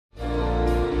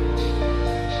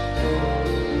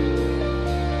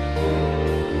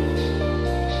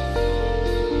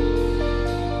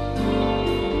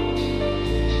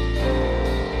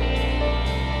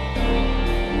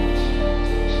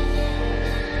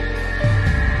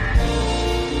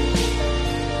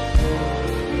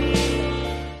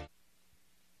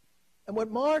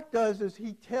what Mark does is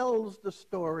he tells the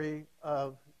story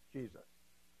of Jesus.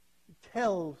 He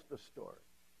tells the story.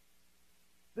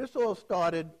 This all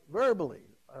started verbally.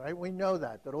 All right? We know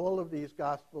that all of these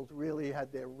Gospels really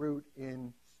had their root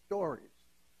in stories.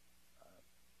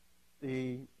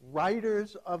 The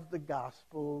writers of the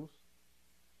Gospels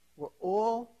were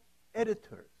all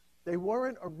editors. They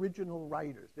weren't original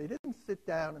writers. They didn't sit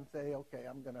down and say, okay,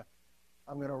 I'm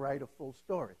gonna write a full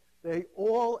story. They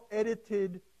all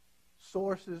edited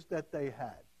sources that they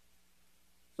had.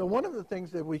 So one of the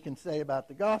things that we can say about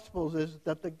the Gospels is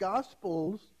that the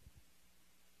Gospels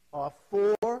are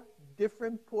 4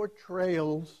 different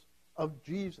portrayals of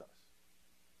Jesus.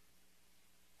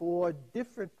 4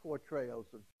 different portrayals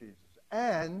of Jesus.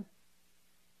 And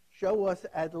show us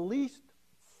at least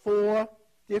 4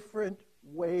 different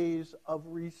ways of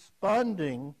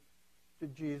responding to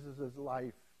Jesus'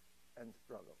 life and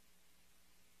struggle.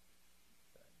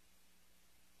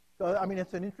 So, I mean,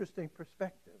 it's an interesting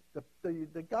perspective.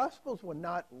 The Gospels were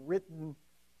not written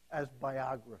as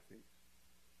biographies.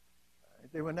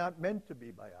 They were not meant to be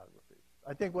biographies.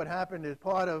 I think what happened is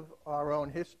part of our own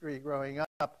history growing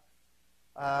up,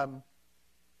 a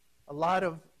lot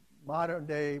of modern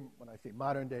day, when I say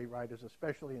modern day writers,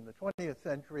 especially in the 20th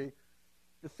century,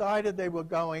 decided they were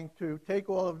going to take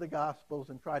all of the Gospels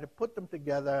and try to put them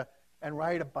together and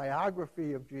write a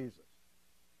biography of Jesus.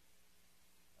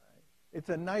 Right? It's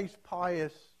a nice,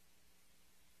 pious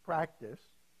practice,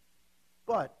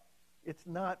 but it's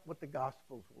not what the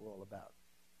Gospels were all about.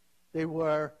 They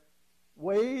were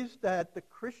ways that the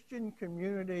Christian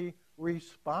community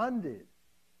responded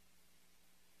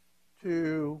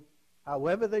to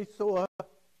however they saw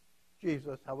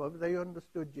Jesus, however they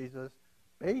understood Jesus,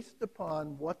 based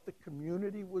upon what the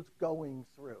community was going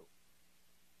through.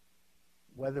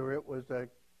 Whether it was a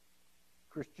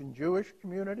Christian Jewish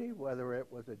community, whether it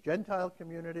was a Gentile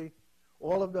community,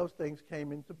 all of those things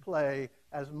came into play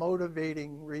as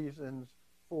motivating reasons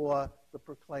for the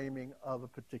proclaiming of a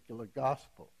particular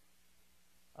gospel.